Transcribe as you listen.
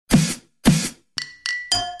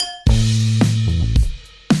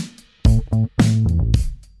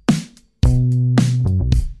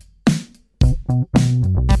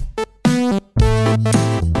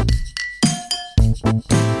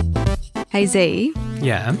Hey Z,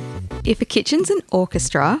 Yeah. if a kitchen's an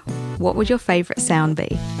orchestra, what would your favourite sound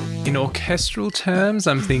be? In orchestral terms,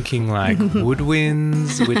 I'm thinking like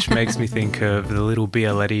woodwinds, which makes me think of the little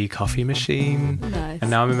Bialetti coffee machine. Nice.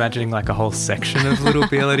 And now I'm imagining like a whole section of little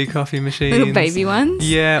Bialetti coffee machines. Little baby ones?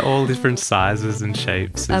 Yeah, all different sizes and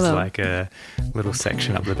shapes. I There's love like a little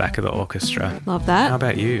section up the back of the orchestra. Love that. How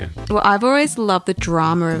about you? Well, I've always loved the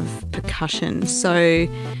drama of percussion, so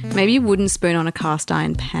maybe a wooden spoon on a cast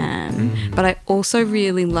iron pan. But I also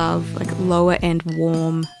really love like lower end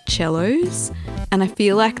warm cellos, and I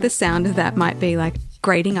feel like the sound of that might be like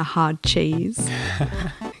grating a hard cheese.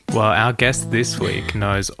 Well, our guest this week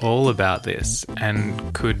knows all about this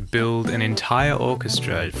and could build an entire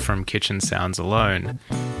orchestra from kitchen sounds alone.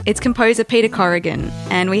 It's composer Peter Corrigan,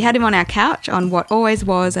 and we had him on our couch on what always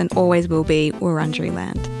was and always will be Wurundjeri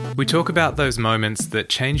land. We talk about those moments that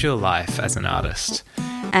change your life as an artist.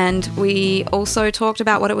 And we also talked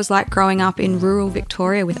about what it was like growing up in rural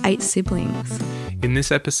Victoria with 8 siblings. In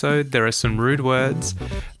this episode, there are some rude words,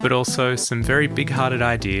 but also some very big-hearted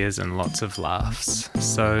ideas and lots of laughs.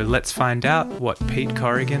 So let's find out what Pete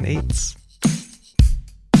Corrigan eats.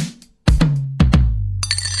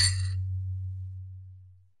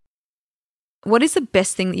 What is the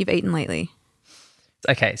best thing that you've eaten lately?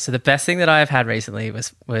 Okay, so the best thing that I've had recently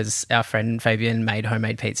was our friend Fabian made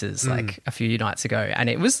homemade pizzas like a few nights ago, and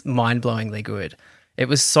it was mind-blowingly good. It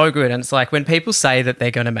was so good, and it's like when people say that they're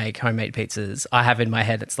going to make homemade pizzas, I have in my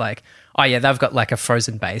head it's like, oh yeah, they've got like a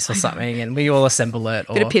frozen base or something, and we all assemble it.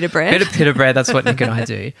 Or Bit of pita bread. Bit of pita bread, that's what Nick and I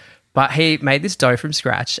do. But he made this dough from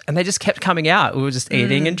scratch, and they just kept coming out. We were just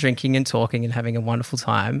eating and drinking and talking and having a wonderful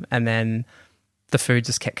time, and then the food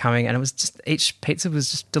just kept coming, and it was just, each pizza was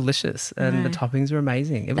just delicious, and the toppings were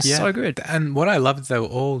amazing. It was so good. And what I loved, they were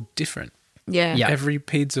all different. Yeah. Yeah. Every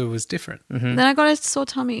pizza was different. Then I got a sore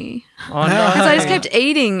tummy Oh no! because I just kept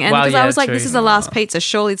eating, and Well, because I yeah, was like, true. "This is the last pizza.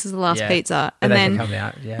 Surely this is the last Yeah. pizza." But And they then, can come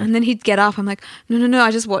out, yeah. and then he'd get up. I'm like, "No!"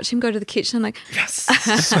 I just watched him go to the kitchen. I'm like, Yes,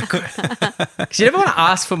 so good. 'Cause you never want to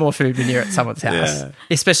ask for more food when you're at someone's house, Yeah.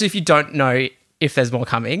 especially if you don't know if there's more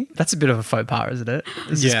coming. That's a bit of a faux pas, isn't it?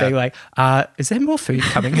 It's just Yeah. being like, is there more food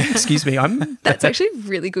coming? Excuse me, "That's actually a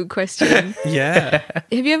really good question." Yeah.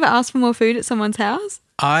 Have you ever asked for more food at someone's house?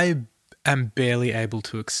 I am barely able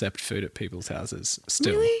to accept food at people's houses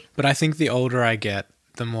still. Really? But I think the older I get,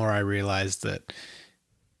 the more I realise that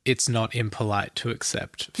it's not impolite to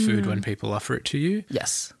accept food when people offer it to you.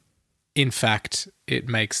 Yes. In fact, it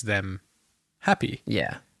makes them happy.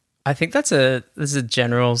 Yeah. I think there's a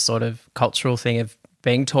general sort of cultural thing of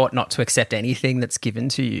being taught not to accept anything that's given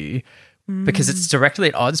to you because it's directly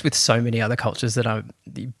at odds with so many other cultures that I've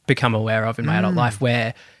become aware of in my adult life,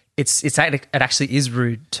 where it actually is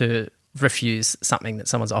rude to refuse something that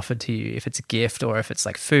someone's offered to you, if it's a gift or if it's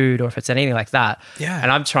like food or if it's anything like that. Yeah.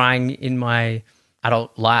 And I'm trying in my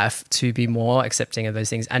adult life to be more accepting of those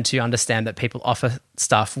things and to understand that people offer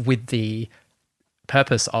stuff with the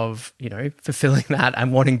purpose of, fulfilling that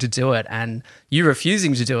and wanting to do it, and you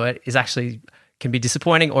refusing to do it is actually can be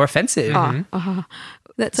disappointing or offensive. That's all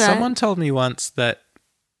right. Someone told me once that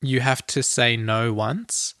you have to say no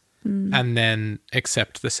once and then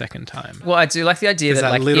accept the second time. Well, I do like the idea There's that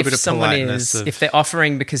that like little bit if of someone politeness is, of- if they're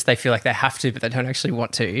offering because they feel like they have to, but they don't actually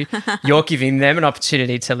want to, you're giving them an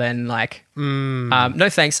opportunity to then like, no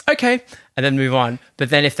thanks, okay, and then move on.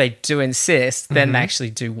 But then if they do insist, then they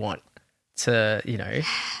actually do want to,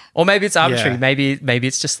 or maybe it's arbitrary. Yeah. Maybe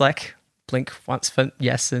it's just like blink once for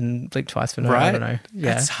yes and blink twice for no. Right? I don't know.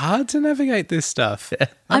 Yeah. It's hard to navigate this stuff.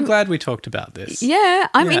 I'm glad we talked about this. Yeah,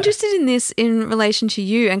 I'm Yeah. interested in this in relation to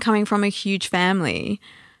you and coming from a huge family.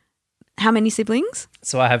 How many siblings?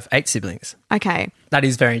 So I have 8 siblings. Okay. That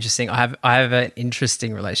is very interesting. I have an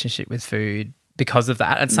interesting relationship with food because of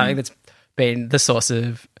that, and something that's been the source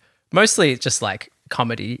of mostly just like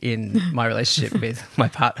comedy in my relationship with my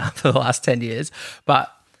partner for the last 10 years. But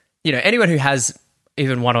anyone who has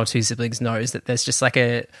even 1 or 2 siblings knows that there's just like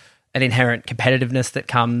an inherent competitiveness that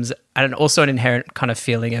comes, and also an inherent kind of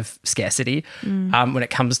feeling of scarcity when it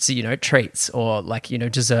comes to treats or like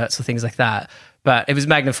desserts or things like that. But it was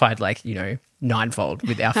magnified like ninefold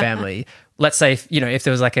with our family. Let's say if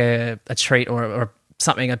there was like a treat or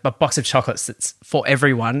something, a box of chocolates that's for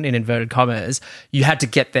everyone in inverted commas, you had to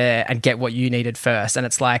get there and get what you needed first, and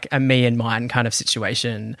it's like a me and mine kind of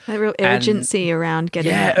situation. A real urgency around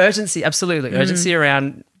getting it. Urgency, absolutely. Urgency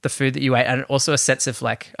around the food that you ate, and also a sense of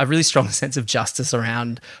like a really strong sense of justice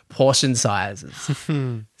around portion sizes.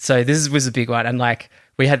 So this was a big one, and like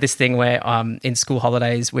we had this thing where in school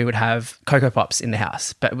holidays we would have Cocoa Pops in the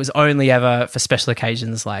house, but it was only ever for special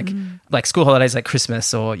occasions like school holidays like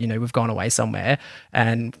Christmas or, we've gone away somewhere,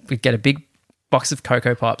 and we'd get a big box of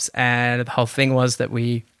Cocoa Pops, and the whole thing was that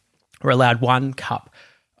we were allowed 1 cup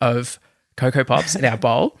of Cocoa Pops in our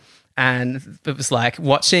bowl, and it was like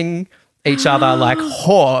watching each other like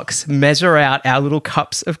hawks measure out our little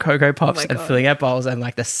cups of Cocoa Pops and filling our bowls, and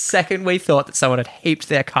like the second we thought that someone had heaped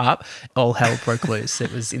their cup, all hell broke loose.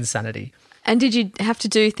 It was insanity. And did you have to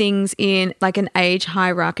do things in like an age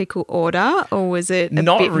hierarchical order, or was it a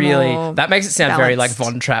not bit really? more That makes it sound very like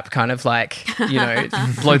balanced? Von Trapp, kind of like, you know,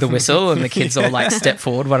 blow the whistle and the kids all like step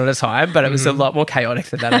forward one at a time. But it was a lot more chaotic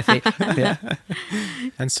than that, I think. Yeah.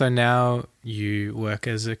 And so now you work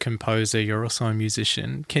as a composer. You're also a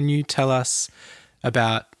musician. Can you tell us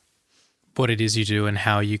about what it is you do and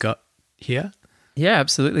how you got here? Yeah,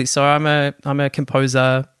 absolutely. So I'm a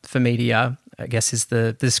composer for media, I guess is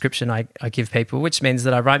the description I give people, which means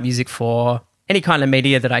that I write music for any kind of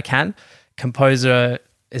media that I can. Composer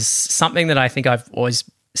is something that I think I've always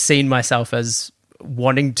seen myself as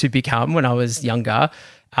wanting to become when I was younger,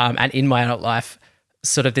 and in my adult life,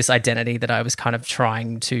 sort of this identity that I was kind of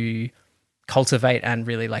trying to cultivate and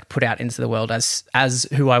really like put out into the world as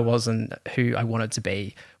who I was and who I wanted to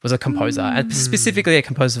be was a composer, and specifically a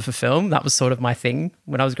composer for film. That was sort of my thing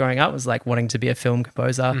when I was growing up, was like wanting to be a film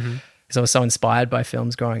composer. Because I was so inspired by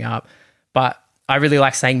films growing up. But I really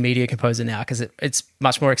like saying media composer now because it's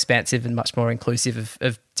much more expansive and much more inclusive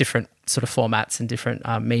of different sort of formats and different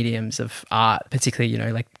mediums of art, particularly, you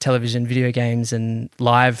know, like television, video games and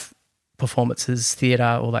live performances,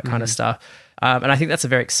 theatre, all that kind of stuff. And I think that's a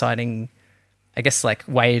very exciting, I guess, like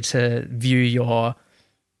way to view your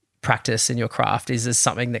practice and your craft is as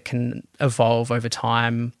something that can evolve over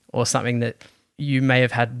time, or something that you may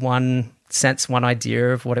have had one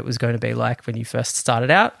idea of what it was going to be like when you first started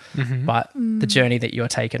out, but the journey that you're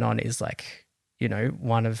taken on is like, you know,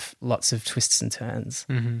 one of lots of twists and turns.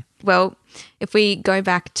 Well, if we go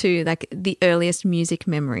back to like the earliest music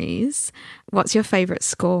memories, what's your favourite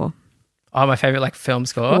score? Oh, my favourite like film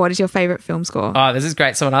score. What is your favourite film score? Oh, this is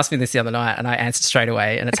great. Someone asked me this the other night and I answered straight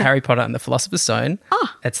away, and it's Harry Potter and the Philosopher's Stone.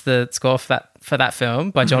 It's the score for that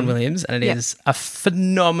film by John Williams, and it is a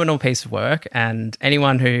phenomenal piece of work, and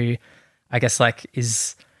anyone who I guess like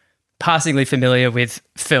is passingly familiar with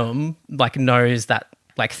film like knows that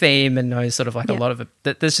like theme and knows sort of like a lot of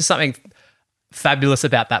it. There's just something fabulous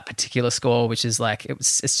about that particular score, which is like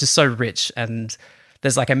it's just so rich, and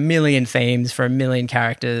there's like a million themes for a million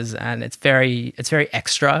characters, and it's very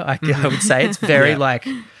extra. I would say it's very like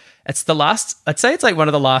it's the last. I'd say it's like one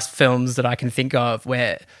of the last films that I can think of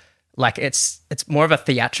where like it's more of a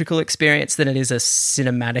theatrical experience than it is a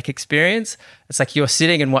cinematic experience. It's like you're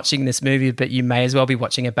sitting and watching this movie, but you may as well be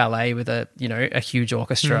watching a ballet with a huge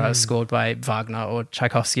orchestra scored by Wagner or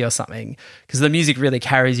Tchaikovsky or something, because the music really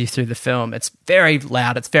carries you through the film. It's very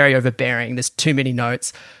loud. It's very overbearing. There's too many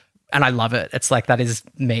notes. And I love it. It's like that is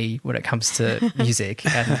me when it comes to music,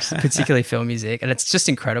 and particularly film music. And it's just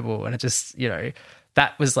incredible. And it just, you know,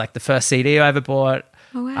 that was like the first CD I ever bought.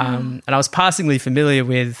 Oh, wow. And I was passingly familiar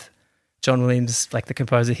with John Williams, like the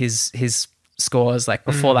composer, his scores like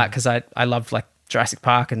before that, because I loved like Jurassic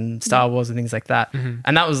Park and Star Wars and things like that.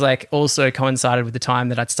 And that was like also coincided with the time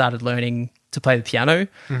that I'd started learning to play the piano.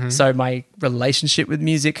 So my relationship with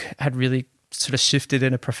music had really sort of shifted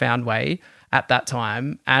in a profound way at that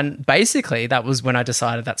time. And basically that was when I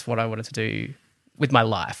decided that's what I wanted to do with my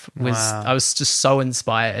life. I was just so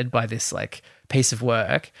inspired by this like piece of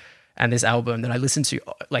work and this album that I listened to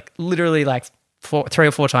like literally like 3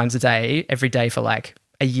 or 4 times a day, every day for like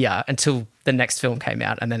a year until the next film came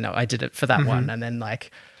out. And then I did it for that one.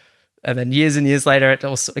 And then years and years later, it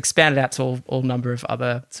also expanded out to all number of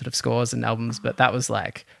other sort of scores and albums. But that was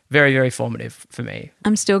like very, very formative for me.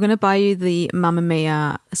 I'm still going to buy you the Mamma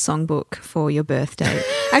Mia songbook for your birthday.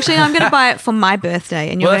 Actually, I'm going to buy it for my birthday,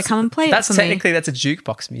 and you're going to come and play it for me. Technically, that's a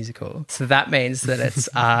jukebox musical. So that means that it's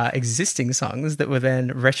existing songs that were then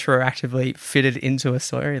retroactively fitted into a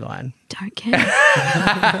storyline. Don't care.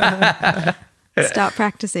 Start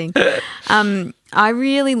practicing. I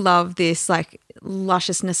really love this like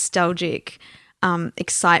luscious, nostalgic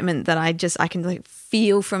excitement that I can like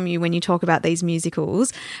feel from you when you talk about these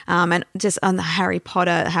musicals, and just on the Harry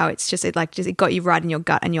Potter, how it's just it got you right in your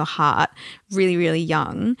gut and your heart really, really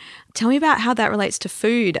young. Tell me about how that relates to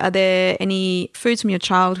food. Are there any foods from your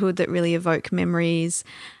childhood that really evoke memories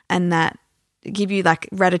and that give you like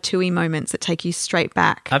ratatouille moments that take you straight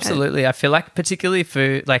back? Absolutely. I feel like particularly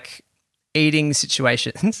for like eating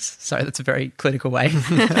situations. Sorry, that's a very clinical way of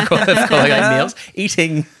calling it meals.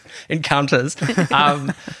 Eating encounters.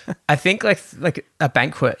 I think like a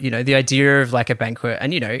banquet, you know, the idea of like a banquet,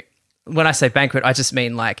 and you know, when I say banquet, I just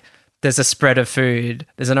mean like there's a spread of food,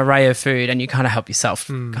 there's an array of food, and you kind of help yourself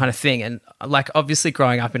kind of thing. And like obviously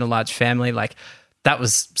growing up in a large family, like that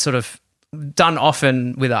was sort of done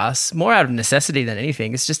often with us, more out of necessity than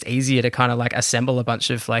anything. It's just easier to kind of like assemble a bunch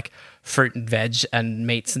of like fruit and veg and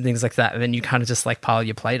meats and things like that, and then you kind of just like pile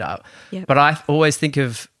your plate up. Yep. But I always think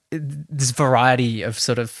of this variety of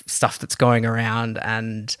sort of stuff that's going around,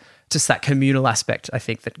 and just that communal aspect, I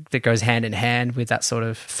think that goes hand in hand with that sort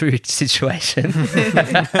of food situation,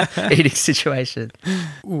 eating situation.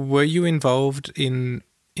 Were you involved in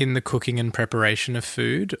the cooking and preparation of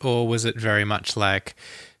food, or was it very much like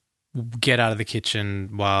get out of the kitchen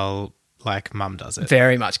while like mum does it?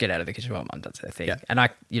 Very much get out of the kitchen while mum does it, I think. Yeah. And I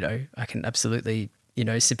can absolutely,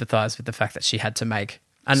 sympathize with the fact that she had to make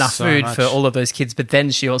enough So food much. for all of those kids, but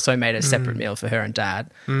then she also made a separate meal for her and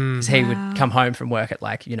dad, because he would come home from work at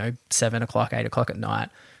like 7 o'clock, 8 o'clock at night,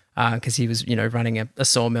 because he was running a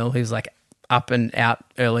sawmill. He was like up and out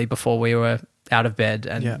early before we were out of bed,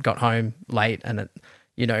 and got home late, and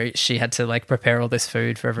she had to like prepare all this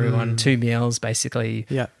food for everyone, 2 meals basically.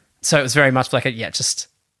 Yeah. So it was very much like just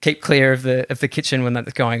keep clear of the kitchen when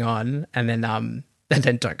that's going on, and then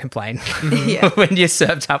don't complain when you're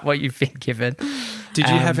served up what you've been given. Did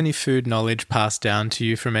you have any food knowledge passed down to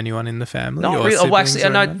you from anyone in the family? Not or really. Well, siblings actually,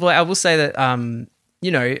 or anyone? I will say that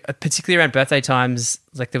particularly around birthday times,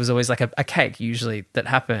 like there was always like a cake usually that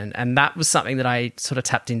happened, and that was something that I sort of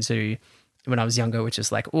tapped into when I was younger, which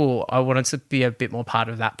is like, I wanted to be a bit more part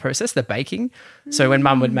of that process, the baking. So when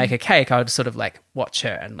mum would make a cake, I would sort of like watch her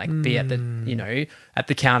and like be at the, at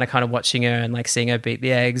the counter kind of watching her and like seeing her beat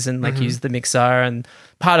the eggs and like use the mixer. And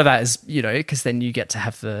part of that is, because then you get to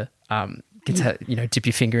have the, dip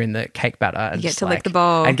your finger in the cake batter and You get just, to like, lick the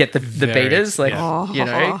bowl. and get the beaters, like,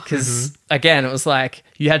 yeah. because again, it was like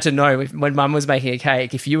you had to know when mum was making a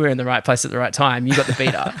cake, if you were in the right place at the right time, you got the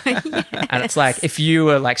beater. And it's like if you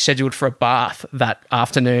were like scheduled for a bath that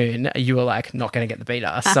afternoon, you were like not going to get the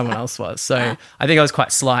beater, someone else was. So I think I was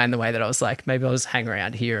quite sly in the way that I was like, maybe I'll just hang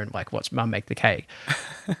around here and like watch mum make the cake.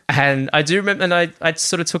 And I do remember, and I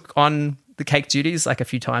sort of took on the cake duties like a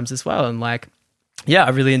few times as well, and like, yeah, I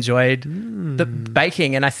really enjoyed the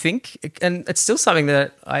baking, and I think, and it's still something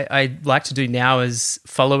that I like to do now, is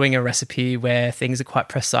following a recipe where things are quite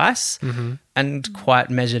precise and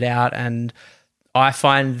quite measured out, and I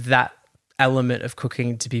find that element of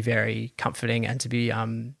cooking to be very comforting and to be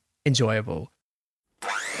enjoyable.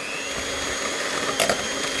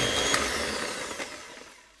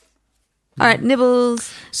 All right,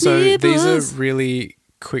 nibbles. So Nibbles. these are really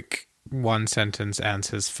quick one-sentence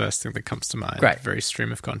answers. First thing that comes to mind. Great. Very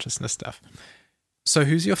stream of consciousness stuff. So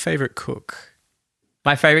who's your favourite cook?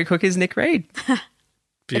 My favourite cook is Nick Reed.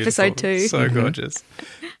 Beautiful. Episode 2. So gorgeous.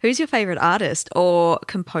 Who's your favourite artist or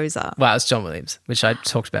composer? Well, it's John Williams, which I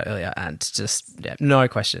talked about earlier, and just, no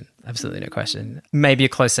question, absolutely no question. Maybe a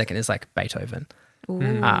close second is like Beethoven.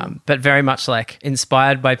 But very much like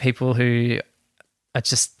inspired by people who are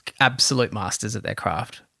just absolute masters at their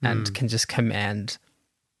craft and can just command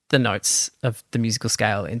the notes of the musical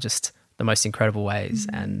scale in just the most incredible ways.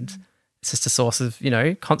 And it's just a source of,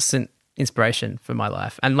 constant inspiration for my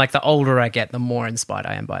life. And like the older I get, the more inspired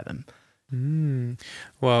I am by them.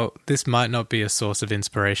 Well, this might not be a source of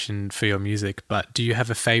inspiration for your music, but do you have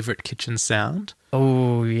a favourite kitchen sound?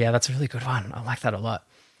 Oh, yeah, that's a really good one. I like that a lot.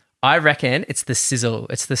 I reckon it's the sizzle.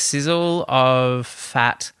 It's the sizzle of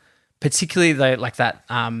fat, particularly like that.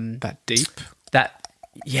 That deep?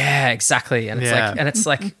 Yeah, exactly. And it's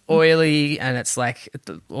like oily, and it's like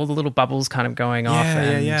all the little bubbles kind of going off.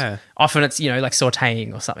 And often it's, like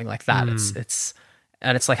sauteing or something like that. It's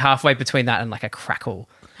like halfway between that and like a crackle.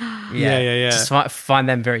 Yeah. Just find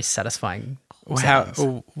them very satisfying.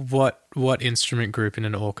 What instrument group in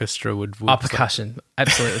an orchestra would percussion.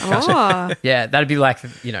 Absolutely percussion. Yeah, that'd be like,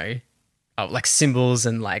 like cymbals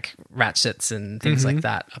and like ratchets and things like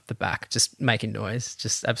that up the back, just making noise,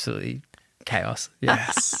 just absolutely chaos.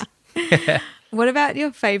 Yes. What about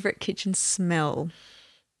your favourite kitchen smell?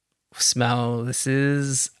 Smell.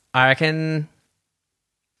 I reckon,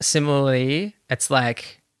 similarly, it's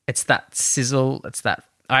that sizzle.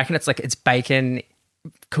 I reckon it's bacon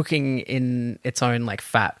cooking in its own like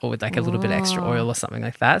fat or with like a little bit of extra oil or something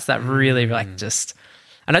like that. It's that really like just,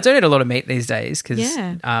 and I don't eat a lot of meat these days because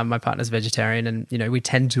my partner's vegetarian, and we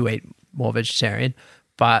tend to eat more vegetarian.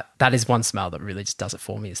 But that is one smell that really just does it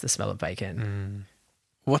for me, is the smell of bacon.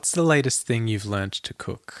 What's the latest thing you've learned to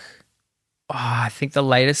cook? Oh, I think the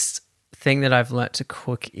latest thing that I've learnt to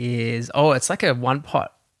cook is, it's like a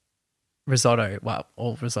one-pot risotto. Well,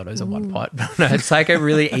 all risottos are one pot. But no, it's like a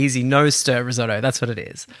really easy no-stir risotto. That's what it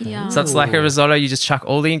is. Yeah. So it's like a risotto. You just chuck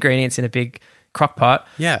all the ingredients in a big crock pot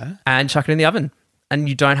and chuck it in the oven. and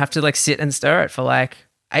you don't have to like sit and stir it for like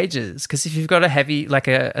ages. Because if you've got a heavy, like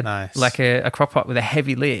Nice. a crock pot with a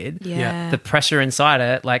heavy lid, Yeah. the pressure inside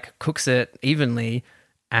it like cooks it evenly,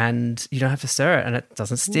 and you don't have to stir it, and it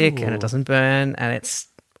doesn't stick and Ooh. it doesn't burn, and it's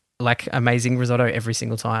like amazing risotto every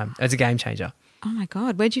single time. It's a game changer. Oh my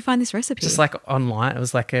God. Where'd you find this recipe? Just like online, it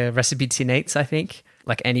was like a recipe tin eats, I think.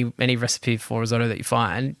 Like any recipe for risotto that you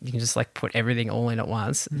find, you can just like put everything all in at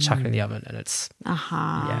once and chuck it in the oven, and it's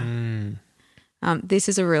Aha. yeah. This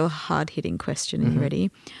is a real hard-hitting question. Are you ready?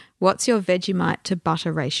 What's your Vegemite to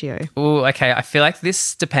butter ratio? Oh, okay. I feel like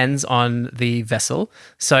this depends on the vessel.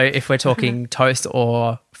 So if we're talking toast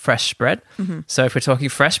or fresh bread, so if we're talking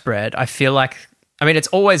fresh bread, I feel like, I mean, it's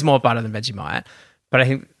always more butter than Vegemite, but I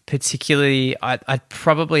think particularly I'd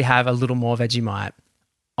probably have a little more Vegemite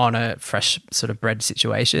on a fresh sort of bread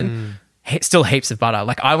situation. Still heaps of butter.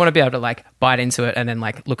 Like I want to be able to like bite into it and then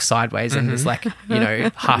like look sideways and there's like, you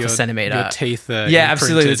know, half a centimeter. Your teeth are Yeah,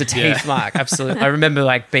 absolutely. There's a imprinted. teeth mark. Absolutely. I remember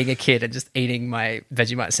like being a kid and just eating my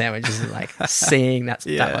Vegemite sandwiches and like seeing that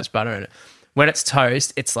much butter in it. When it's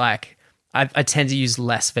toast, it's like I tend to use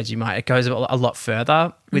less Vegemite. It goes a lot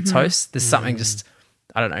further with toast. There's something just,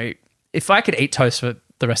 I don't know. If I could eat toast for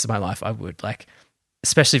the rest of my life, I would, like,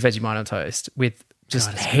 especially Vegemite on toast with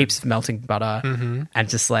just heaps of melting butter and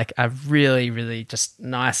just like a really, really just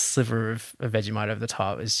nice sliver of Vegemite over the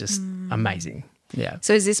top is just amazing. Yeah.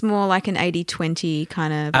 So is this more like an 80-20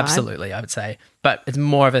 kind of vibe? Absolutely, I would say. But it's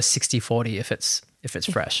more of a 60-40 if it's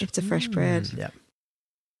fresh. If it's a fresh bread. Yeah.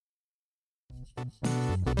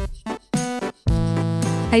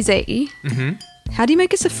 Hey, Z, how do you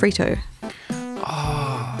make a sofrito?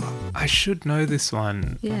 I should know this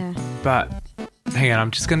one, Yeah. but hang on,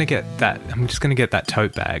 I'm just gonna get that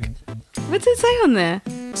tote bag. What's it say on there?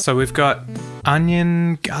 So we've got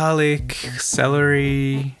onion, garlic,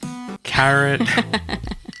 celery, carrot,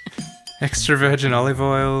 extra virgin olive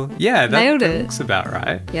oil. Yeah, Nailed that it. looks about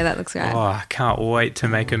right. Yeah, that looks great. Oh, I can't wait to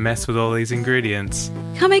make a mess with all these ingredients.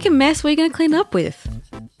 Can't make a mess. What are you going to clean it up with?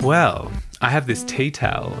 Well, I have this tea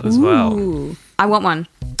towel as well. Ooh. I want one.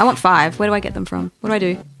 I want 5. Where do I get them from? What do I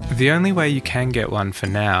do? The only way you can get one for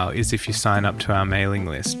now is if you sign up to our mailing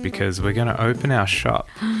list, because we're going to open our shop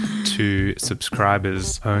to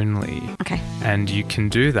subscribers only. Okay. And you can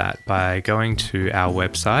do that by going to our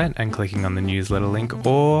website and clicking on the newsletter link,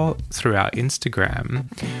 or through our Instagram,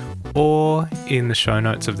 or in the show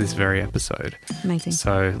notes of this very episode. Amazing.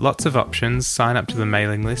 So lots of options. Sign up to the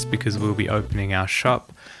mailing list, because we'll be opening our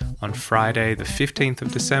shop on Friday the 15th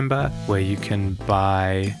of December, where you can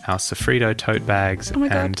buy our sofrito tote bags my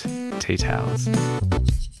God. and tea towels.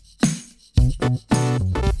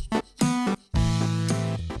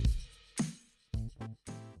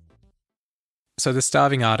 So the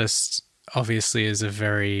starving artist obviously is a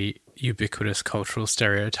very ubiquitous cultural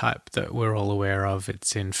stereotype that we're all aware of.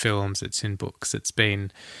 It's in films, it's in books, it's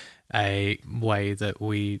been a way that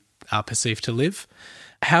we are perceived to live.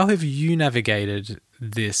 How have you navigated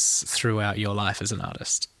this throughout your life as an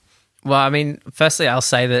artist? Well, I mean, firstly, I'll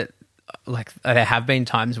say that like there have been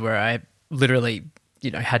times where I literally,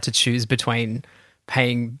 had to choose between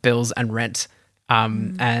paying bills and rent,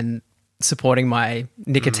 and supporting my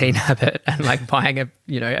nicotine habit and like buying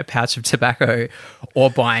a pouch of tobacco or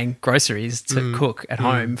buying groceries to cook at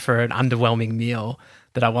home for an underwhelming meal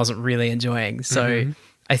that I wasn't really enjoying. So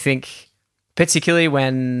I think particularly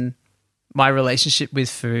when my relationship with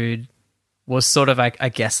food was sort of, I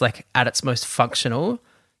guess, like at its most functional,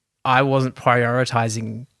 I wasn't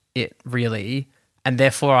prioritizing it really. And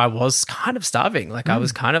therefore I was kind of starving. Like I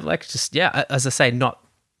was kind of like just, as I say, not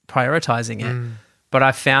prioritizing it. But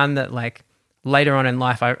I found that like later on in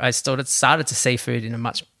life, I started to see food in a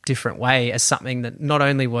much different way as something that not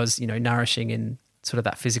only was, nourishing in sort of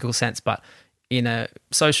that physical sense, but in a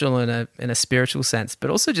social and in a spiritual sense, but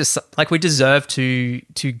also just like we deserve to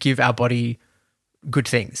give our body good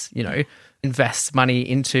things, invest money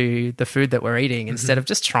into the food that we're eating instead of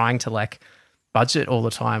just trying to like budget all the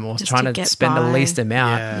time or Just trying to to get spend the by. least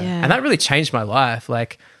amount. Yeah. And that really changed my life.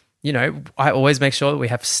 Like, I always make sure that we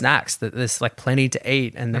have snacks, that there's like plenty to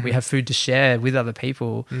eat and that we have food to share with other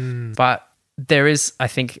people. But there is, I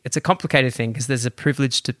think it's a complicated thing because there's a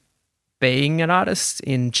privilege to being an artist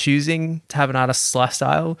in choosing to have an artist's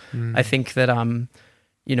lifestyle. I think that,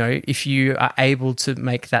 if you are able to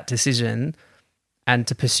make that decision and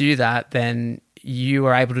to pursue that, then you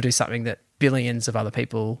are able to do something that billions of other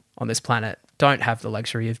people on this planet don't have the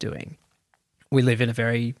luxury of doing. We live in a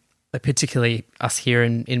very, particularly us here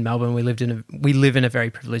in Melbourne, we live in a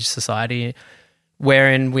very privileged society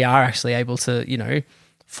wherein we are actually able to,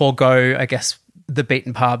 forego, I guess, the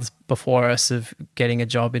beaten paths before us of getting a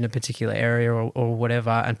job in a particular area or whatever,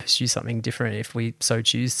 and pursue something different if we so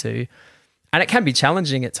choose to. And it can be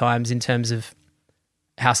challenging at times in terms of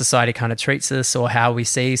how society kind of treats us or how we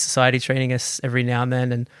see society treating us every now and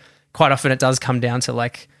then. And quite often it does come down to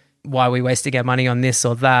like, why are we wasting our money on this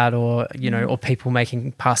or that, or, you know, or people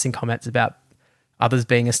making passing comments about others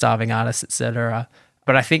being a starving artist, etc.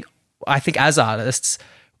 But I think as artists,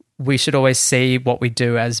 we should always see what we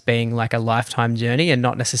do as being like a lifetime journey and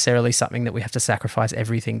not necessarily something that we have to sacrifice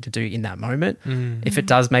everything to do in that moment. If it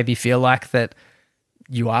does maybe feel like that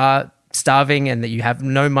you are starving and that you have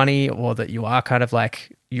no money, or that you are kind of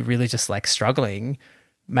like, you're really just like struggling,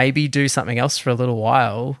 maybe do something else for a little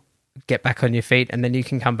while, get back on your feet, and then you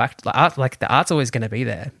can come back to the art. Like the art's always going to be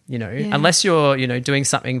there, you know, unless you're, you know, doing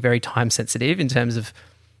something very time sensitive in terms of,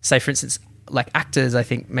 say, for instance, like actors, I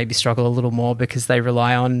think maybe struggle a little more because they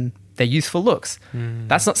rely on their youthful looks.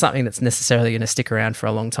 That's not something that's necessarily going to stick around for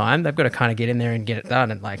a long time. They've got to kind of get in there and get it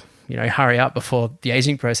done and like, you know, hurry up before the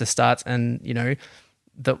aging process starts and, you know,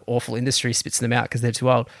 the awful industry spits them out because they're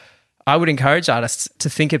too old. I would encourage artists to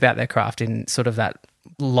think about their craft in sort of that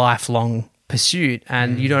lifelong pursuit,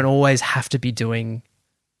 and you don't always have to be doing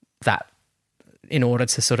that in order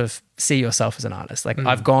to sort of see yourself as an artist. Like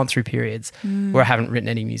I've gone through periods where I haven't written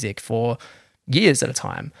any music for years at a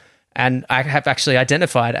time, and I have actually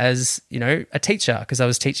identified as, you know, a teacher because I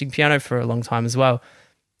was teaching piano for a long time as well.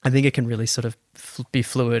 I think it can really sort of be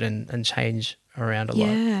fluid and change around a lot.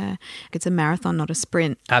 Yeah, it's a marathon, not a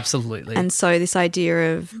sprint. Absolutely. And so this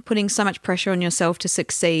idea of putting so much pressure on yourself to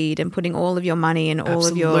succeed and putting all of your money and all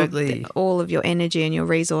of your energy and your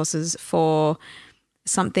resources for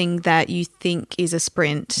something that you think is a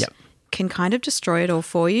sprint can kind of destroy it all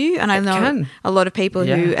for you. And I know a lot of people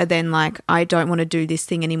who are then like, I don't want to do this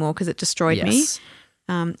thing anymore because it destroyed me.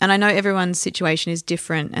 And I know everyone's situation is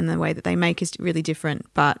different and the way that they make is really different,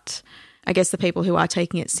 but I guess the people who are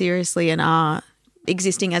taking it seriously and are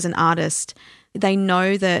existing as an artist, they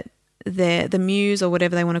know that the muse or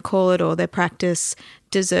whatever they want to call it, or their practice,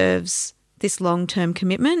 deserves this long-term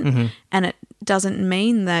commitment. And it doesn't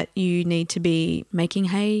mean that you need to be making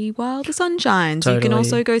hay while the sun shines. Totally. You can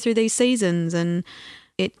also go through these seasons and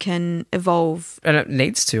it can evolve. And it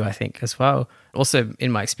needs to, I think, as well. Also,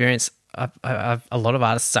 in my experience, I've a lot of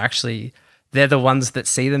artists actually, they're the ones that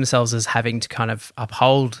see themselves as having to kind of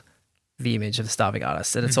uphold the image of the starving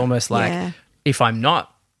artist. And it's almost like, if I'm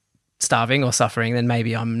not starving or suffering, then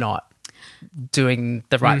maybe I'm not doing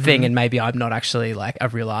the right thing, and maybe I'm not actually like a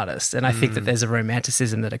real artist. And I think that there's a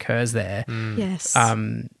romanticism that occurs there. Yes.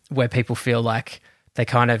 Where people feel like they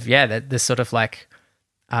kind of, they're sort of like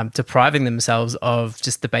depriving themselves of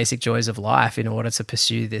just the basic joys of life in order to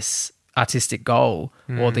pursue this artistic goal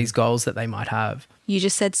or these goals that they might have. You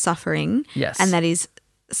just said suffering. Yes. And that is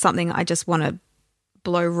something I just want to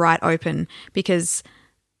blow right open, because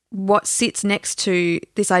what sits next to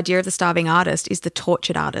this idea of the starving artist is the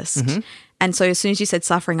tortured artist. And so as soon as you said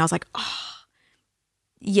suffering, I was like, oh,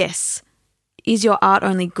 yes. Is your art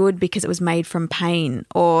only good because it was made from pain?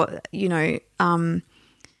 Or, you know,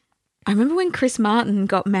 I remember when Chris Martin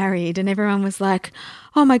got married and everyone was like,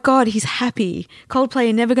 oh my God, he's happy. Coldplay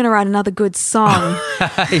are never going to write another good song.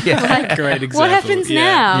 Like, great example. What happens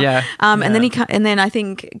now? Yeah. And then I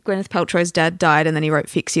think Gwyneth Paltrow's dad died and then he wrote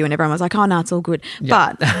Fix You and everyone was like, oh no, it's all good.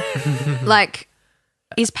 Yeah. But like,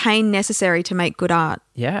 is pain necessary to make good art?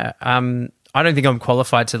 Yeah. I don't think I'm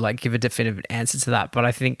qualified to like give a definitive answer to that, but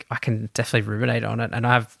I think I can definitely ruminate on it and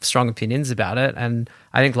I have strong opinions about it. And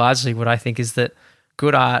I think largely what I think is that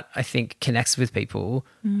good art, I think, connects with people,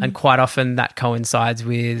 and quite often that coincides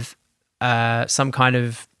with some kind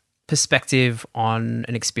of perspective on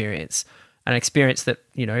an experience that,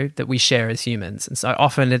 you know, that we share as humans. And so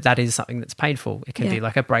often that is something that's painful. It can be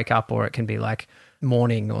like a breakup, or it can be like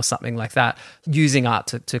mourning or something like that, using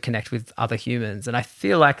art to connect with other humans. And I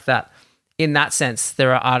feel like that in that sense,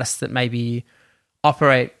 there are artists that maybe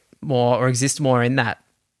operate more or exist more in that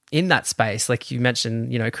space. Like you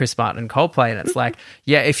mentioned, you know, Chris Martin and Coldplay, and it's like,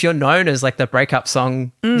 if you're known as like the breakup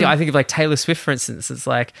song, you know, I think of like Taylor Swift, for instance. It's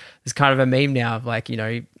like, there's kind of a meme now of like, you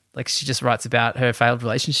know, like she just writes about her failed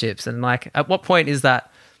relationships, and like at what point is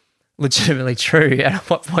that legitimately true? And at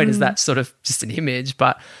what point is that sort of just an image?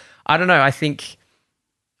 But I don't know.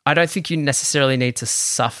 I don't think you necessarily need to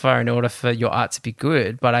suffer in order for your art to be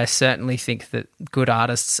good, but I certainly think that good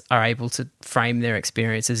artists are able to frame their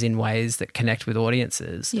experiences in ways that connect with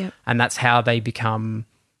audiences. Yep. And that's how they become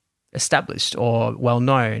established or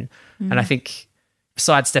well-known. And I think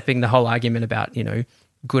sidestepping the whole argument about, you know,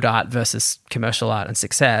 good art versus commercial art and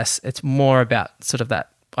success, it's more about sort of that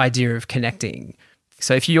idea of connecting.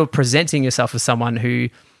 So if you're presenting yourself as someone who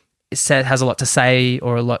has a lot to say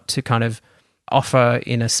or a lot to kind of offer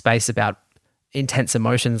in a space about intense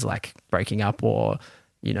emotions like breaking up or,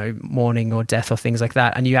 you know, mourning or death or things like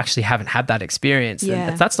that, and you actually haven't had that experience,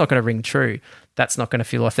 then that's not going to ring true. That's not going to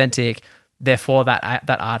feel authentic. Therefore, that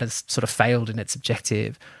art has sort of failed in its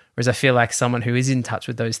objective. Whereas I feel like someone who is in touch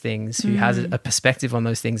with those things, who has a perspective on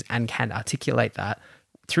those things and can articulate that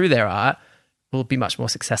through their art will be much more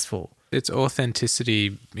successful. It's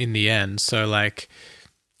authenticity in the end. So like,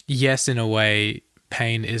 yes, in a way,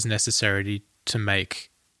 pain is necessary to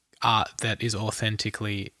make art that is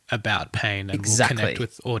authentically about pain and will connect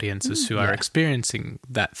with audiences who are experiencing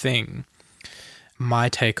that thing. My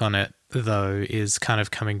take on it, though, is kind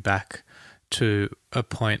of coming back to a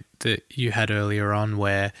point that you had earlier on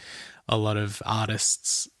where a lot of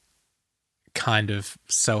artists kind of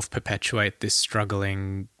self-perpetuate this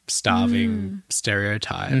struggling, starving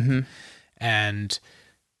stereotype and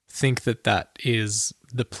think that that is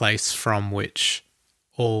the place from which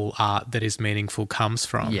all art that is meaningful comes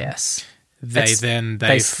from. Yes. They're seeing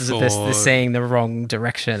the wrong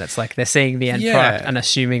direction. It's like they're seeing the end product and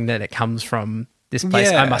assuming that it comes from this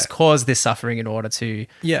place. I must cause this suffering in order to...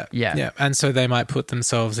 Yeah. And so they might put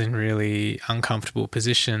themselves in really uncomfortable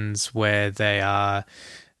positions where they are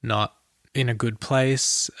not in a good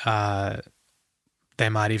place. They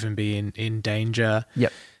might even be in danger.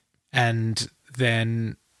 Yep. And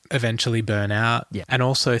then eventually burn out and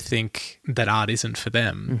also think that art isn't for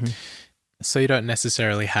them. So you don't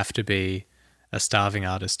necessarily have to be a starving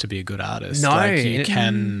artist to be a good artist. No. Like you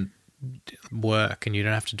can work and you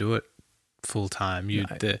don't have to do it full time.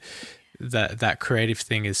 That creative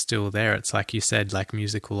thing is still there. It's like you said, like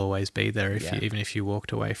music will always be there even if you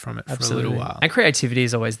walked away from it for a little while. And creativity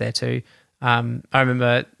is always there too. I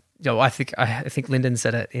remember, I think Lyndon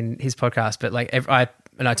said it in his podcast, but like I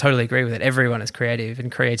totally agree with it. Everyone is creative,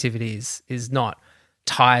 and creativity is not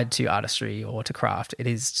tied to artistry or to craft. It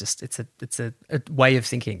is just it's a way of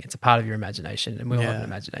thinking. It's a part of your imagination, and we all have an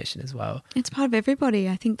imagination as well. It's part of everybody.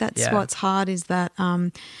 I think that's what's hard is that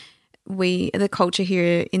the culture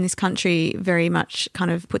here in this country very much kind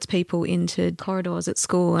of puts people into corridors at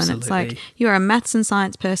school, and it's like you're a maths and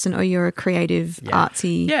science person or you're a creative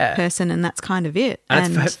artsy person, and that's kind of it.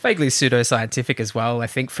 And it's vaguely pseudoscientific as well, I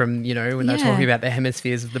think, from, when they're talking about the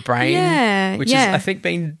hemispheres of the brain, which is, I think,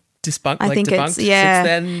 been debunked since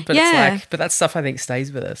then, but it's like, but that stuff I think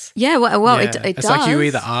stays with us. It it's does. like you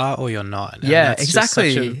either are or you're not. And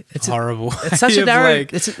exactly. It's horrible. It's such a narrow.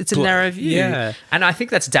 Like, it's a narrow view. And I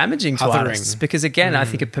think that's damaging to artists because again, I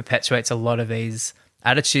think it perpetuates a lot of these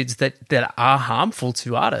attitudes that are harmful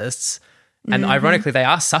to artists, and ironically, they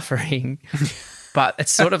are suffering. But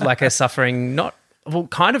it's sort of like a suffering,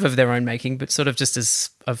 kind of their own making, but sort of just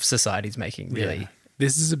as of society's making, really. Yeah.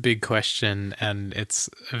 This is a big question and it's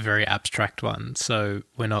a very abstract one, so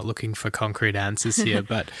we're not looking for concrete answers here,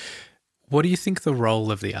 but what do you think the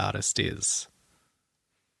role of the artist is?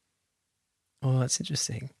 Oh, that's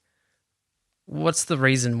interesting. What's the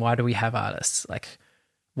reason? Why do we have artists? Like,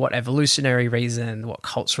 what evolutionary reason, what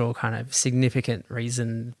cultural kind of significant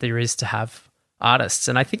reason there is to have artists?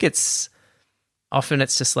 And I think it's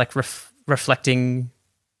just like reflecting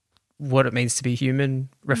what it means to be human,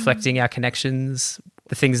 reflecting our connections,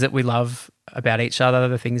 the things that we love about each other,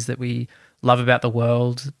 the things that we love about the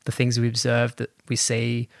world, the things we observe, that we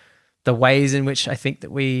see, the ways in which I think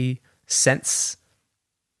that we sense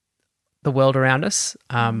the world around us.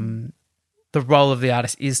 The role of the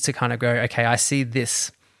artist is to kind of go, okay, I see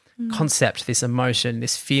this concept, this emotion,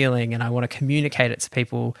 this feeling, and I want to communicate it to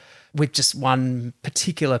people with just one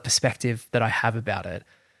particular perspective that I have about it.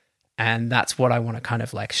 And that's what I want to kind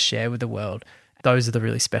of like share with the world. Those are the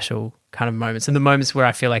really special kind of moments, and the moments where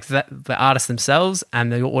I feel like that the artists themselves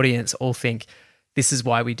and the audience all think, this is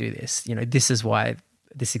why we do this. This is why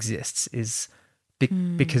this exists, is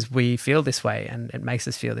because we feel this way and it makes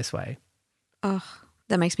us feel this way. Oh,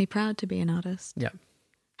 that makes me proud to be an artist. Yeah.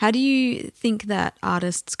 How do you think that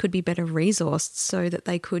artists could be better resourced so that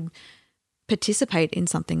they could participate in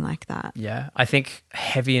something like that? Yeah, I think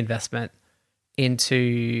heavy investment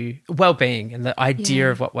into well-being and the idea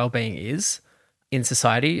of what well-being is in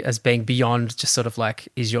society as being beyond just sort of like,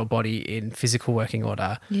 is your body in physical working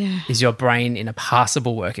order? Yeah. Is your brain in a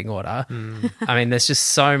passable working order? I mean, there's just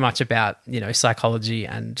so much about, psychology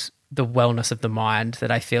and the wellness of the mind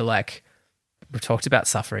that I feel like we've talked about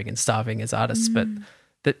suffering and starving as artists, but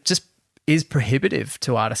that just is prohibitive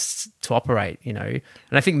to artists to operate, And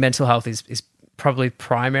I think mental health is probably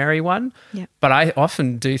primary one. Yeah. But I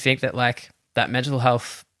often do think that like that mental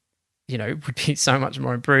health, would be so much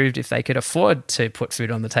more improved if they could afford to put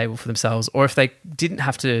food on the table for themselves, or if they didn't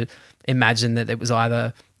have to imagine that it was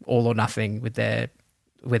either all or nothing with their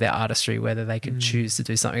with their artistry, whether they could choose to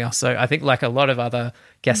do something else. So I think, like a lot of other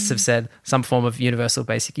guests have said, some form of universal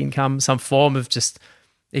basic income, some form of just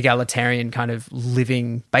egalitarian kind of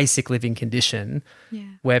basic living condition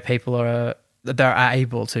where people they're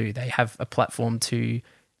able to, they have a platform to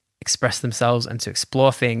express themselves and to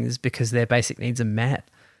explore things because their basic needs are met.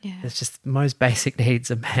 Yeah. It's just most basic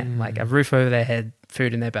needs are met, like a roof over their head,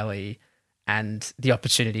 food in their belly, and the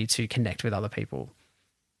opportunity to connect with other people.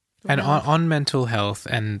 And on mental health,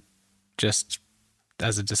 and just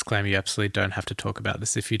as a disclaimer, you absolutely don't have to talk about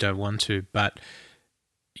this if you don't want to, but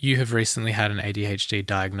you have recently had an ADHD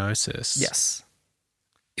diagnosis. Yes.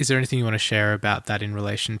 Is there anything you want to share about that in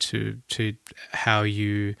relation to how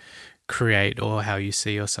you create or how you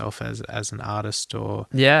see yourself as an artist? Or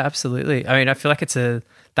Yeah, absolutely. I mean, I feel like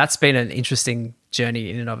that's been an interesting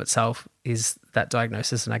journey in and of itself, is that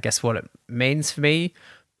diagnosis, and I guess what it means for me.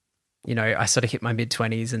 You know, I sort of hit my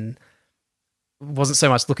mid-20s and wasn't so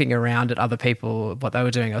much looking around at other people, what they were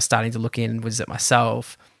doing. I was starting to look inwards at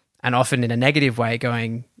myself, and often in a negative way,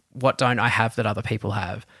 going, what don't I have that other people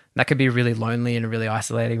have? And that could be really lonely and a really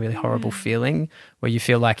isolating, really horrible feeling, where you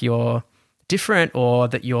feel like you're different or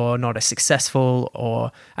that you're not as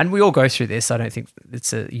successful, and we all go through this. I don't think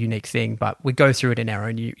it's a unique thing, but we go through it in our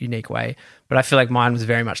own unique way. But I feel like mine was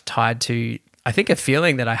very much tied to, I think, a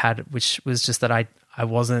feeling that I had, which was just that I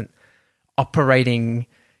wasn't operating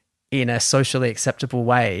in a socially acceptable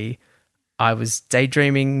way. I was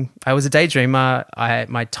daydreaming. I was a daydreamer.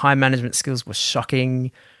 My time management skills were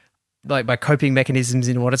shocking. Like my coping mechanisms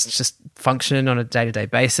in order to just function on a day-to-day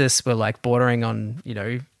basis were like bordering on, you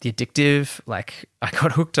know, the addictive. Like I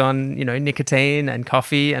got hooked on, you know, nicotine and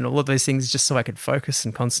coffee and all of those things just so I could focus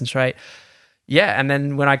and concentrate. Yeah. And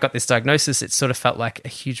then when I got this diagnosis, it sort of felt like a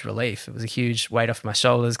huge relief. It was a huge weight off my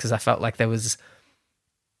shoulders because I felt like there was,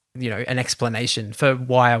 you know, an explanation for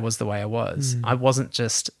why I was the way I was. I wasn't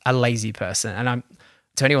just a lazy person. And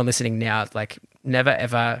to anyone listening now, like, never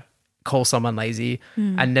ever call someone lazy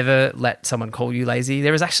and never let someone call you lazy.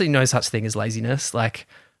 There is actually no such thing as laziness. Like,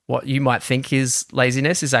 what you might think is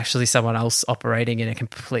laziness is actually someone else operating in a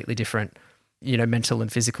completely different, you know, mental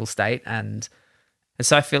and physical state. And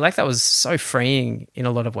so I feel like that was so freeing in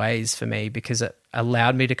a lot of ways for me, because it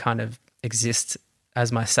allowed me to kind of exist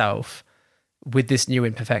as myself with this new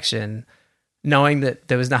imperfection, knowing that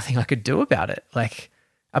there was nothing I could do about it. Like,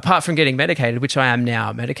 apart from getting medicated, which I am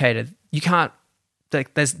now medicated, you can't,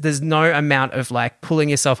 like, there's no amount of like pulling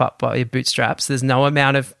yourself up by your bootstraps. There's no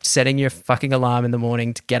amount of setting your fucking alarm in the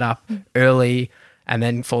morning to get up early and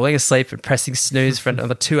then falling asleep and pressing snooze for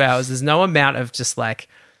another 2 hours. There's no amount of just like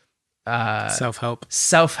self-help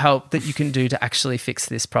that you can do to actually fix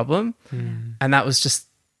this problem. And that was just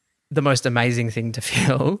the most amazing thing to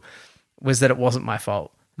feel, was that it wasn't my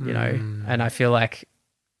fault, you know? And I feel like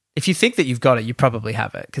if you think that you've got it, you probably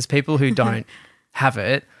have it, because people who don't have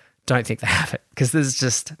it don't think they have it, because there's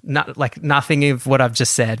just nothing of what I've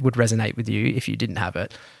just said would resonate with you if you didn't have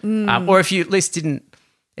it, or if you at least didn't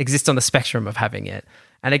exist on the spectrum of having it.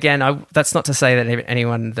 And again, that's not to say that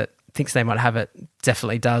anyone that thinks they might have it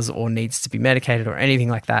definitely does or needs to be medicated or anything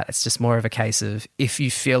like that. It's just more of a case of, if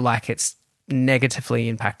you feel like it's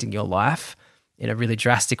negatively impacting your life in a really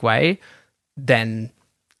drastic way, then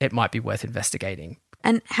it might be worth investigating.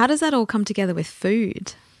 And how does that all come together with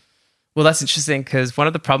food? Well, that's interesting, because one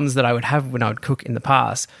of the problems that I would have when I would cook in the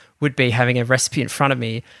past would be having a recipe in front of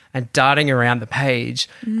me and darting around the page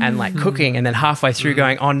and like cooking, and then halfway through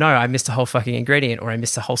going, oh no, I missed a whole fucking ingredient, or I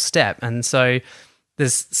missed a whole step. And so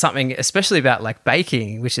there's something, especially about like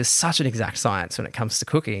baking, which is such an exact science when it comes to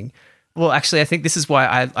cooking. Well, actually, I think this is why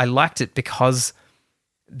I liked it, because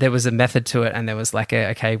there was a method to it, and there was like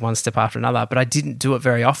one step after another, but I didn't do it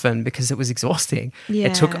very often because it was exhausting. Yeah.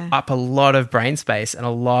 It took up a lot of brain space, and a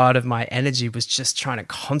lot of my energy was just trying to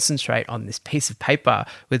concentrate on this piece of paper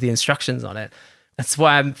with the instructions on it. That's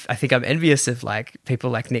why I think I'm envious of like people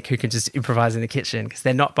like Nick who can just improvise in the kitchen, because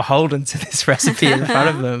they're not beholden to this recipe in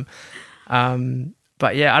front of them.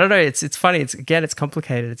 But yeah, I don't know. It's funny. It's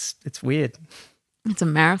complicated. It's weird. It's a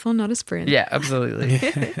marathon, not a sprint. Yeah, absolutely.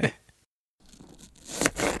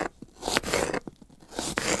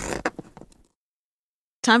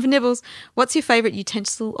 Time for nibbles. What's your favourite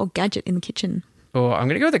utensil or gadget in the kitchen? Oh, I'm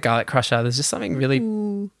going to go with the garlic crusher. There's just something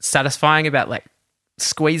really satisfying about like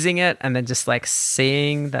squeezing it and then just like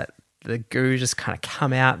seeing that the goo just kind of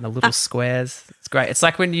come out in the little squares. It's great. It's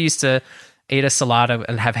like when you used to eat a salada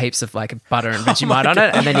and have heaps of like butter and Vegemite on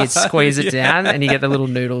it, and then you'd squeeze it down and you get the little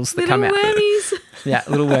noodles that come out. Little wormies. Yeah,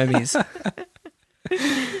 little wormies.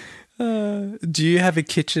 Do you have a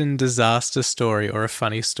kitchen disaster story or a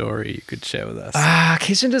funny story you could share with us?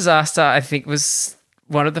 Kitchen disaster, I think, was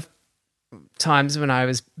one of the times when I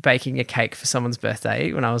was baking a cake for someone's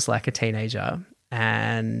birthday when I was like a teenager,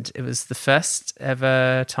 and it was the first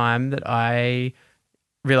ever time that I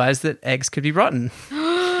realized that eggs could be rotten.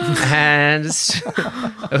 And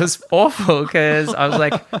it was awful because I was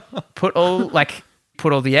like, put all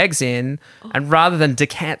the eggs in, and rather than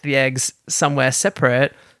decant the eggs somewhere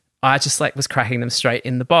separate, I just like was cracking them straight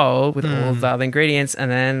in the bowl with all of the other ingredients, and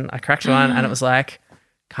then I cracked one and it was like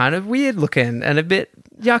kind of weird looking and a bit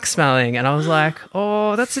yuck smelling, and I was like,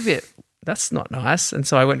 oh, that's not nice. And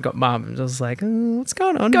so I went and got Mum and I was like, what's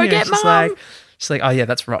going on Go here? get Mum. She's like, oh yeah,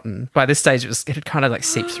 that's rotten. By this stage, it had kind of like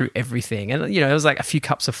seeped through everything. And, it was like a few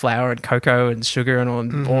cups of flour and cocoa and sugar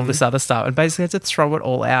and all this other stuff. And basically I had to throw it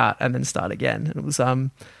all out and then start again. And it was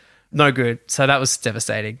no good. So that was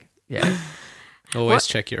devastating. Yeah. Always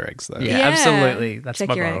check your eggs though. Yeah, Yeah. absolutely. That's Check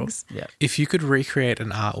my your moral. eggs. Yeah. If you could recreate an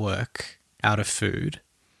artwork out of food,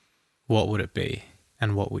 what would it be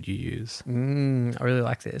and what would you use? I really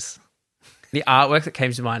like this. The artwork that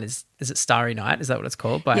came to mind is it Starry Night? Is that what it's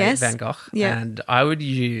called? By Yes. Van Gogh. Yeah. And I would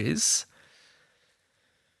use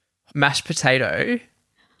mashed potato,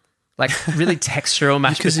 like really textural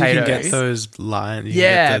mashed Because potatoes. you can get those lines. you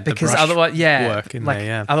Yeah, can get the because brush otherwise, work in like there,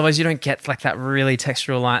 yeah. otherwise you don't get like that really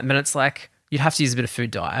textural line. But it's like you'd have to use a bit of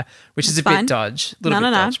food dye, which is a Fine. bit dodge, a little No,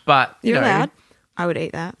 bit no, no. dodge. But You're allowed. I would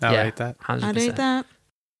eat that. I'll eat that. 100%. I'd eat that.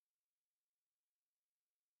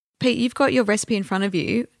 Pete, you've got your recipe in front of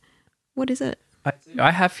you. What is it?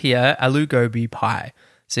 I have here aloo gobi pie.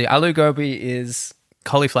 So aloo gobi is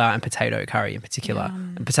cauliflower and potato curry in particular.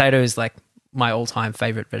 And potato is like my all-time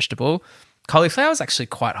favorite vegetable. Cauliflower is actually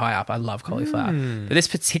quite high up. I love cauliflower. But this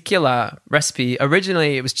particular recipe,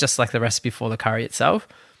 originally it was just like the recipe for the curry itself.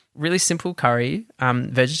 Really simple curry,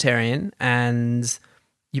 vegetarian, and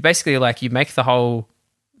you basically like you make the whole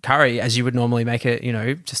curry as you would normally make it,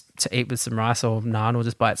 just to eat with some rice or naan or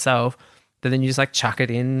just by itself. But then you just like chuck it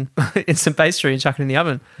in some pastry and chuck it in the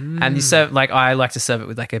oven. And you serve, like I like to serve it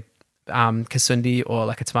with like a kasundi or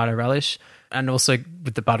like a tomato relish, and also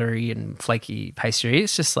with the buttery and flaky pastry.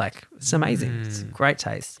 It's just like, it's amazing. It's a great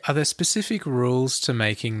taste. Are there specific rules to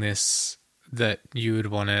making this that you would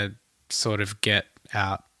want to sort of get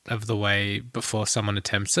out of the way before someone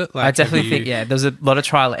attempts it? Like, I definitely think, there's a lot of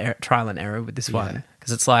trial and error with this one,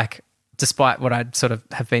 because it's like, despite what I sort of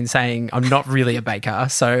have been saying, I'm not really a baker.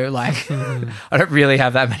 So like I don't really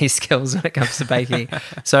have that many skills when it comes to baking.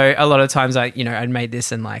 So a lot of times I'd made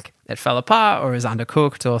this and like it fell apart or is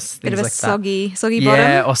undercooked or things Bit of a like soggy bottom.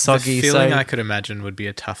 Yeah, or soggy. The feeling So I could imagine would be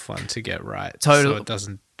a tough one to get right. Totally. So it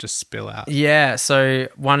doesn't just spill out. yeah. So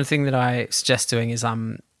one thing that I suggest doing is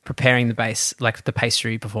preparing the base, like the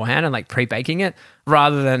pastry beforehand and like pre-baking it,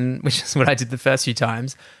 rather than, which is what I did the first few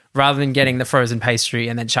times, rather than getting the frozen pastry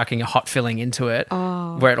and then chucking a hot filling into it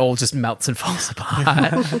where it all just melts and falls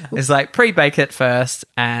apart. It's like pre-bake it first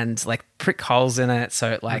and like prick holes in it.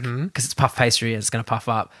 So it like, because it's puff pastry and it's going to puff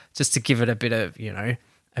up, just to give it a bit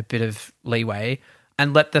of leeway,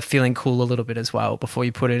 and let the filling cool a little bit as well before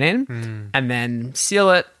you put it in, and then seal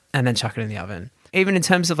it and then chuck it in the oven. Even in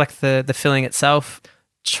terms of like the filling itself,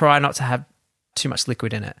 try not to have too much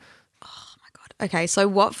liquid in it. Okay, so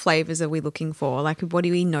what flavors are we looking for? Like, what are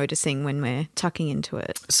we noticing when we're tucking into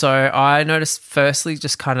it? So I noticed firstly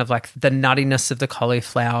just kind of like the nuttiness of the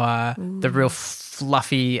cauliflower, the real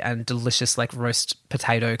fluffy and delicious like roast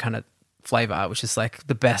potato kind of flavor, which is like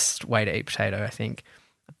the best way to eat potato, I think.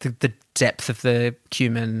 The depth of the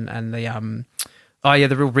cumin and the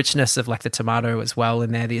the real richness of like the tomato as well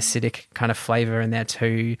in there, the acidic kind of flavor in there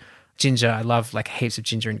too. Ginger, I love like heaps of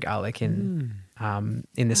ginger and garlic in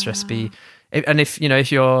this recipe. And if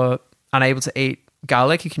you're unable to eat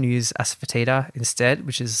garlic, you can use asafoetida instead,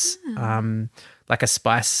 which is like a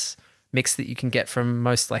spice mix that you can get from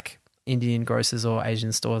most like Indian grocers or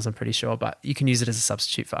Asian stores, I'm pretty sure. But you can use it as a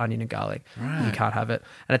substitute for onion and garlic. Right. You can't have it.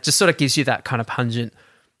 And it just sort of gives you that kind of pungent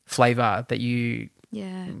flavor that you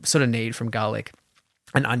sort of need from garlic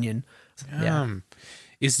and onion.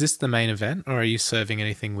 Is this the main event, or are you serving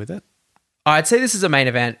anything with it? I'd say this is a main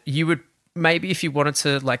event. You would maybe, if you wanted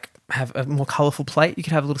to like have a more colourful plate, you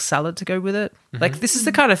could have a little salad to go with it. Like this is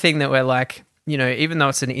the kind of thing that we're like, even though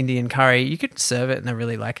it's an Indian curry, you could serve it in a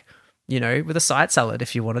really like, with a side salad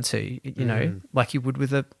if you wanted to, like you would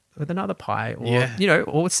with another pie or,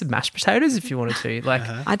 or with some mashed potatoes if you wanted to. Like,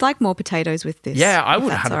 I'd like more potatoes with this. yeah, I if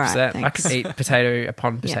would that's 100%. all right, I could eat potato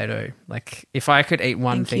upon potato. Like if I could eat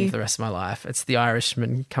one thing for the rest of my life, it's the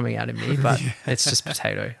Irishman coming out in me, but it's just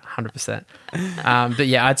potato, 100%. But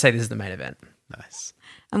yeah, I'd say this is the main event. Nice.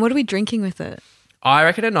 And what are we drinking with it? I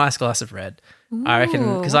reckon a nice glass of red. I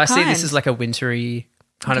reckon, because I see this kind? as like a wintry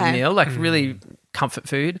kind of meal, like really comfort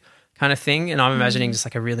food kind of thing. And I'm imagining just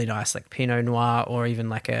like a really nice like Pinot Noir, or even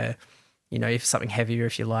like a, you know, if something heavier,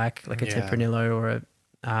 if you like a Tempranillo or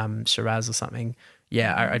a Shiraz or something.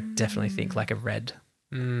 Yeah, I definitely think like a red.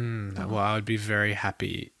 Well, I would be very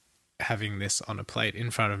happy having this on a plate in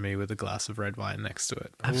front of me with a glass of red wine next to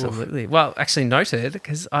it. Absolutely. Well, actually noted,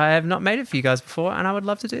 because I have not made it for you guys before and I would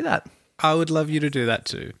love to do that. I would love you to do that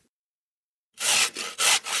too.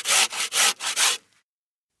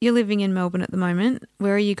 You're living in Melbourne at the moment.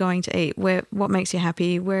 Where are you going to eat? What makes you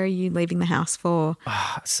happy? Where are you leaving the house for?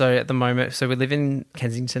 So at the moment, we live in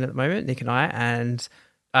Kensington at the moment, Nick and I, and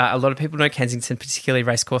a lot of people know Kensington, particularly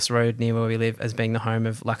Racecourse Road near where we live, as being the home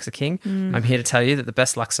of Luxor King. I'm here to tell you that the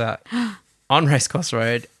best Luxor on Racecourse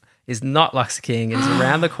Road is not Luxor King. It is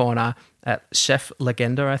around the corner at Chef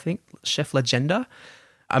Legenda, I think. Chef Legenda.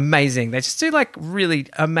 Amazing. They just do like really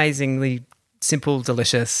amazingly simple,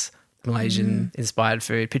 delicious Malaysian-inspired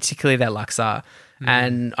food, particularly their Luxor.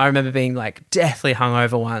 And I remember being like deathly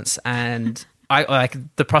hungover once, and I like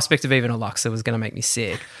the prospect of even a Luxor was going to make me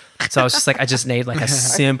sick. So I was just like, I just need like a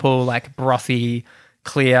simple, like brothy,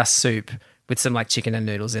 clear soup with some like chicken and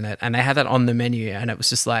noodles in it. And they had that on the menu, and it was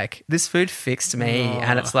just like, this food fixed me.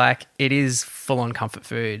 And it's like, it is full-on comfort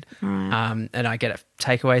food. And I get it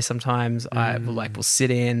takeaway sometimes. I will sit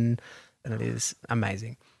in, and it is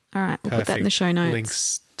amazing. All right, we'll put that in the show notes.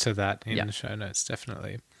 Links to that in the show notes,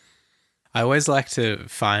 definitely. I always like to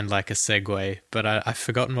find like a segue, but I've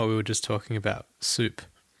forgotten what we were just talking about. Soup.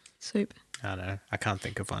 I don't know. I can't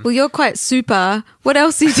think of one. Well, you're quite super. What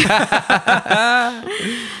else are you doing? At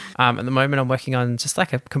the moment, I'm working on just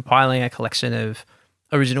like compiling a collection of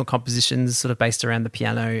original compositions sort of based around the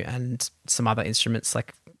piano and some other instruments,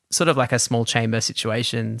 like sort of like a small chamber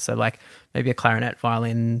situation. So like maybe a clarinet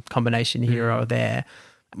violin combination here or there,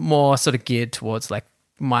 more sort of geared towards like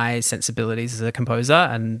my sensibilities as a composer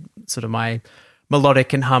and sort of my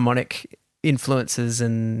melodic and harmonic influences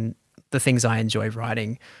and the things I enjoy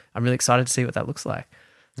writing. I'm really excited to see what that looks like.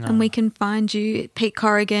 And we can find you, Peter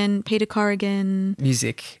Corrigan.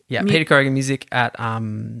 Music. Yeah, Peter Corrigan Music at,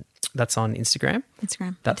 that's on Instagram. That's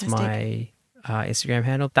Fantastic. my Instagram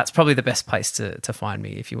handle. That's probably the best place to find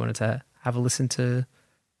me if you wanted to have a listen to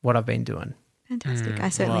what I've been doing. Fantastic. I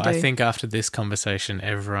certainly do. I think after this conversation,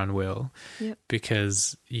 everyone will,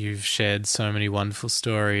 because you've shared so many wonderful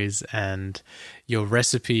stories, and your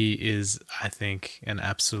recipe is, I think, an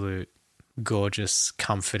absolute gorgeous,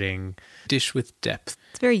 comforting dish with depth.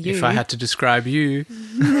 It's very you. If I had to describe you,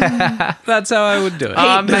 that's how I would do it.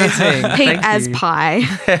 Amazing. Pete as pie.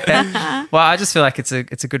 Well, I just feel like it's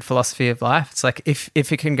a good philosophy of life. It's like if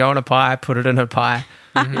it can go in a pie, put it in a pie.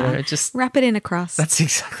 You know, just wrap it in a crust. That's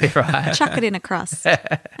exactly right. Chuck it in a crust.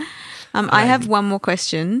 I have one more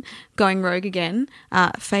question. Going rogue again.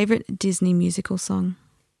 Favorite Disney musical song?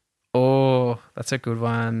 Oh, that's a good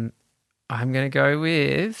one. I'm going to go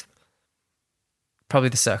with probably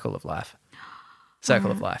The Circle of Life.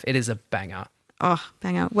 Circle of Life. It is a banger. Oh,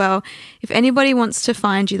 banger. Well, if anybody wants to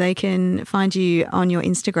find you, they can find you on your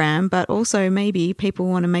Instagram, but also maybe people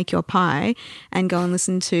want to make your pie and go and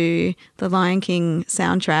listen to the Lion King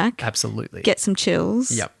soundtrack. Absolutely. Get some chills.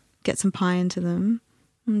 Yep. Get some pie into them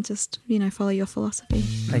and just, follow your philosophy.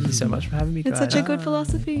 Thank you so much for having me, guys. It's such a good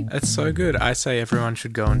philosophy. It's so good. I say everyone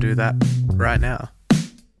should go and do that right now.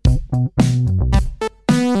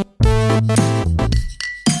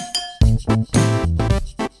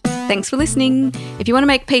 Thanks for listening. If you want to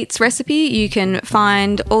make Pete's recipe, you can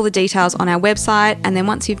find all the details on our website, and then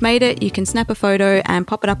once you've made it, you can snap a photo and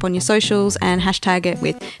pop it up on your socials and hashtag it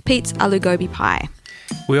with Pete's Aloo Gobi Pie.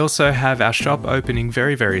 We also have our shop opening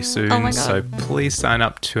very, very soon, Oh my God. so please sign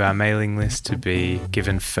up to our mailing list to be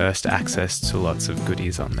given first access to lots of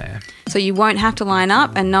goodies on there. So you won't have to line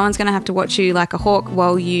up, and no one's going to have to watch you like a hawk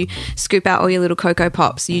while you scoop out all your little Cocoa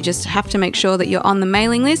Pops. You just have to make sure that you're on the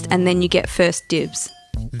mailing list, and then you get first dibs.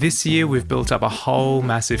 This year we've built up a whole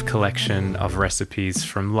massive collection of recipes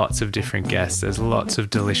from lots of different guests. There's lots of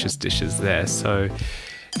delicious dishes there, so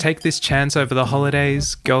take this chance over the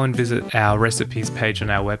holidays, go and visit our recipes page on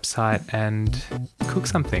our website and cook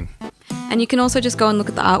something. And you can also just go and look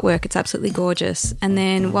at the artwork. It's absolutely gorgeous. And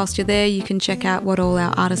then whilst you're there, you can check out what all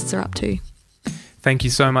our artists are up to. Thank you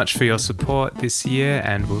so much for your support this year,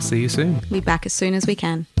 and we'll see you soon. We'll be back as soon as we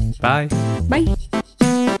can. Bye. Bye.